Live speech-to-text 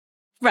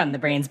From the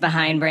brains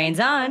behind Brains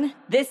On,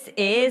 this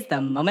is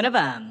the Moment of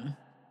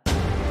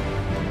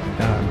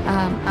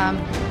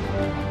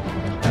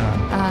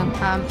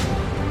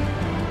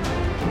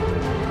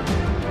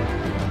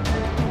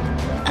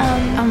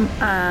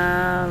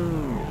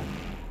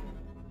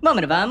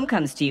Moment of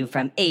comes to you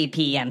from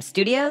APM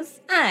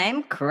Studios.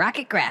 I'm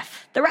Crockett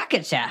Greff, the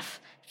rocket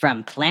chef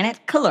from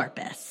planet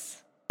Calorpus.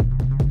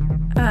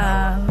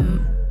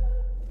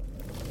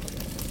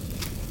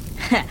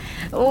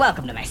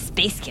 Welcome to my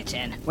space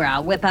kitchen, where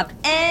I'll whip up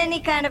any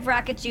kind of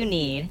rocket you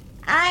need.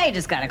 I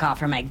just got a call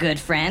from my good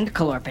friend,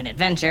 Calorpin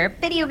Adventure,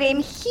 video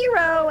game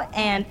hero,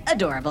 and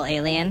adorable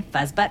alien,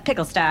 Fuzzbutt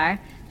Picklestar.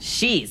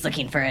 She's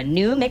looking for a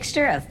new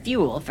mixture of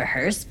fuel for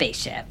her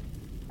spaceship.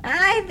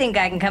 I think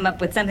I can come up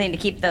with something to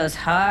keep those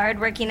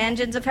hard-working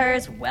engines of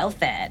hers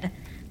well-fed.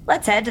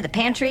 Let's head to the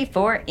pantry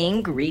for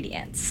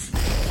ingredients.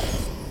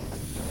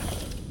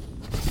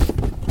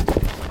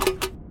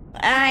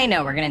 I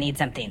know we're gonna need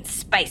something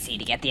spicy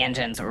to get the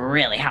engines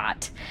really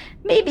hot.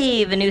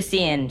 Maybe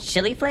Venusian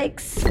chili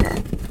flakes?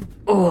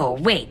 Oh,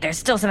 wait, there's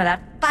still some of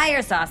that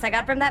fire sauce I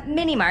got from that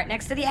mini-mart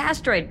next to the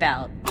asteroid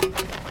belt.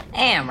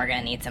 And we're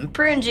gonna need some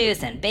prune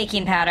juice and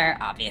baking powder,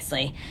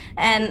 obviously.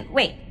 And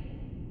wait,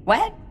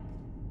 what?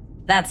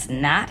 That's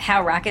not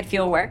how rocket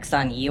fuel works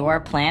on your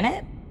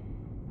planet?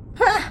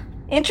 Huh,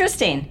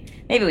 interesting.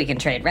 Maybe we can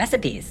trade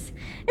recipes.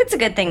 It's a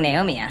good thing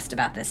Naomi asked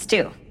about this,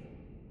 too.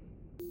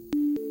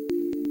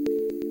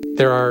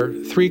 There are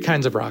 3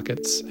 kinds of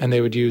rockets, and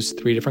they would use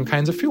 3 different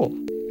kinds of fuel.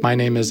 My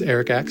name is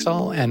Eric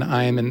Axtell, and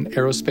I am an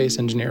aerospace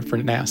engineer for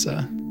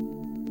NASA.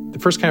 The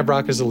first kind of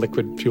rocket is a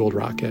liquid-fueled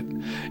rocket.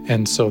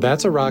 And so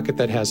that's a rocket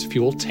that has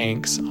fuel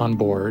tanks on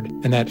board,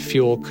 and that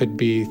fuel could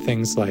be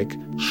things like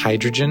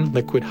hydrogen,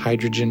 liquid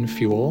hydrogen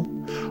fuel,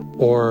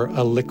 or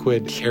a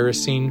liquid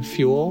kerosene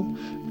fuel.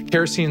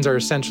 Kerosenes are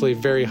essentially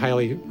very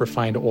highly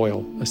refined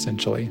oil,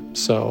 essentially.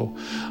 So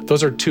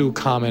those are 2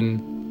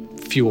 common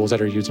fuels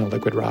that are used in a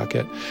liquid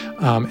rocket.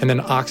 And then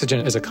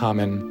oxygen is a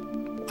common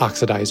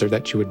oxidizer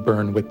that you would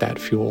burn with that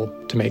fuel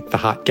to make the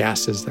hot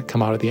gases that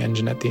come out of the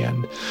engine at the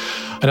end.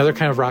 Another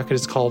kind of rocket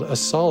is called a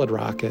solid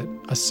rocket.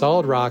 A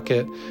solid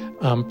rocket,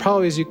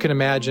 probably as you can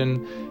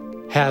imagine,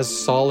 has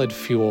solid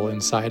fuel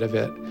inside of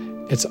it.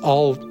 It's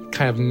all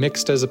kind of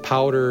mixed as a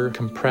powder,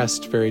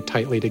 compressed very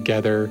tightly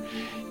together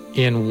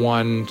in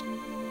one,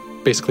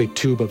 basically,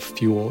 tube of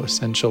fuel,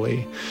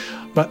 essentially.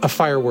 But a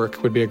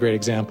firework would be a great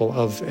example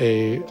of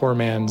a poor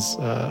man's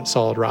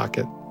solid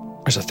rocket.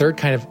 There's a third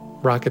kind of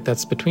rocket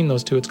that's between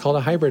those 2. It's called a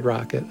hybrid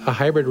rocket. A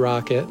hybrid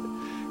rocket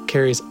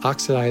carries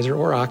oxidizer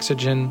or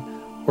oxygen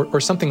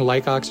or something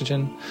like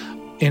oxygen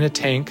in a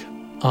tank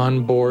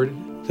on board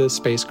the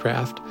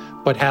spacecraft,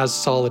 but has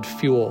solid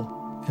fuel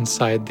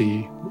inside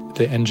the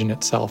engine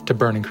itself to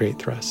burn and create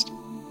thrust.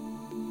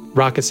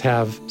 Rockets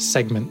have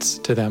segments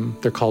to them.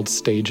 They're called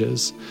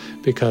stages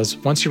because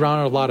once you run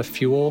out of a lot of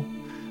fuel,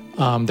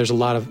 there's a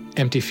lot of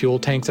empty fuel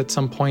tanks at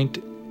some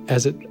point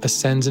as it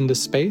ascends into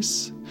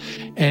space.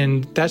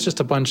 And that's just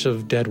a bunch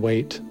of dead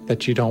weight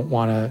that you don't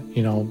want to,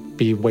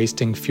 be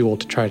wasting fuel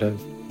to try to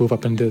move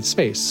up into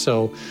space.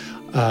 So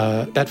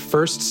that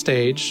first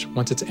stage,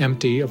 once it's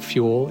empty of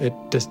fuel, it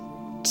just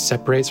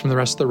separates from the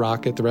rest of the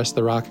rocket. The rest of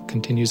the rocket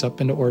continues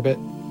up into orbit.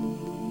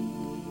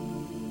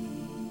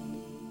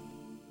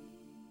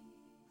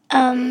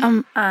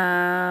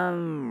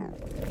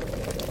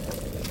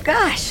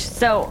 Gosh,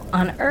 so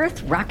on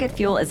Earth, rocket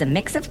fuel is a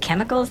mix of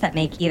chemicals that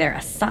make either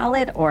a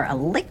solid or a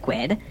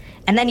liquid,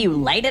 and then you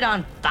light it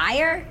on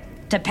fire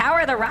to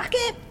power the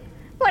rocket?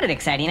 What an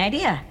exciting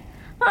idea.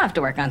 I'll have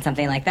to work on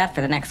something like that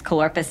for the next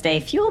Calorpus Day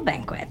fuel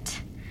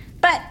banquet.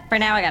 But for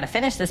now, I gotta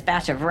finish this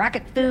batch of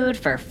rocket food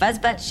for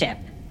Fuzzbutt Ship.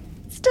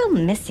 Still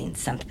missing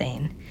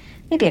something.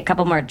 Maybe a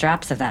couple more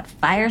drops of that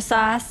fire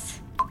sauce.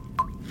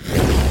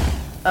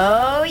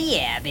 Oh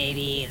yeah,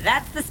 baby,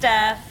 that's the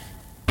stuff.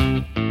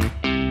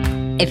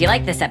 If you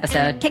like this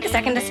episode, take a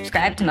second to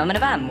subscribe to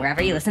Moment of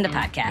wherever you listen to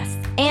podcasts.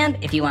 And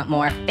if you want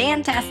more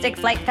fantastic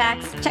flight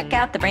facts, check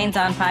out the Brains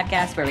On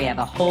podcast, where we have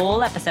a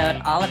whole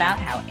episode all about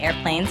how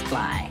airplanes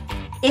fly.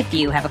 If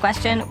you have a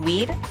question,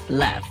 we'd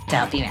love to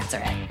help you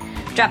answer it.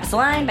 Drop us a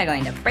line by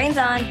going to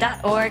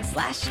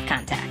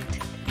brainson.org/contact.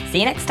 See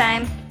you next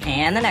time,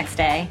 and the next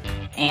day,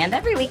 and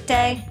every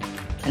weekday.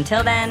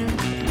 Until then,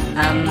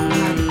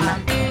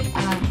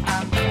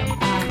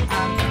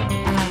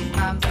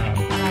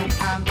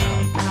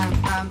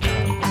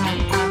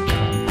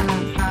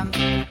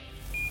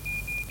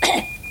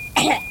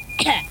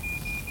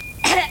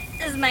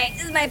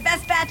 This is my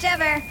best batch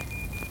ever.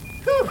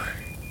 Whew.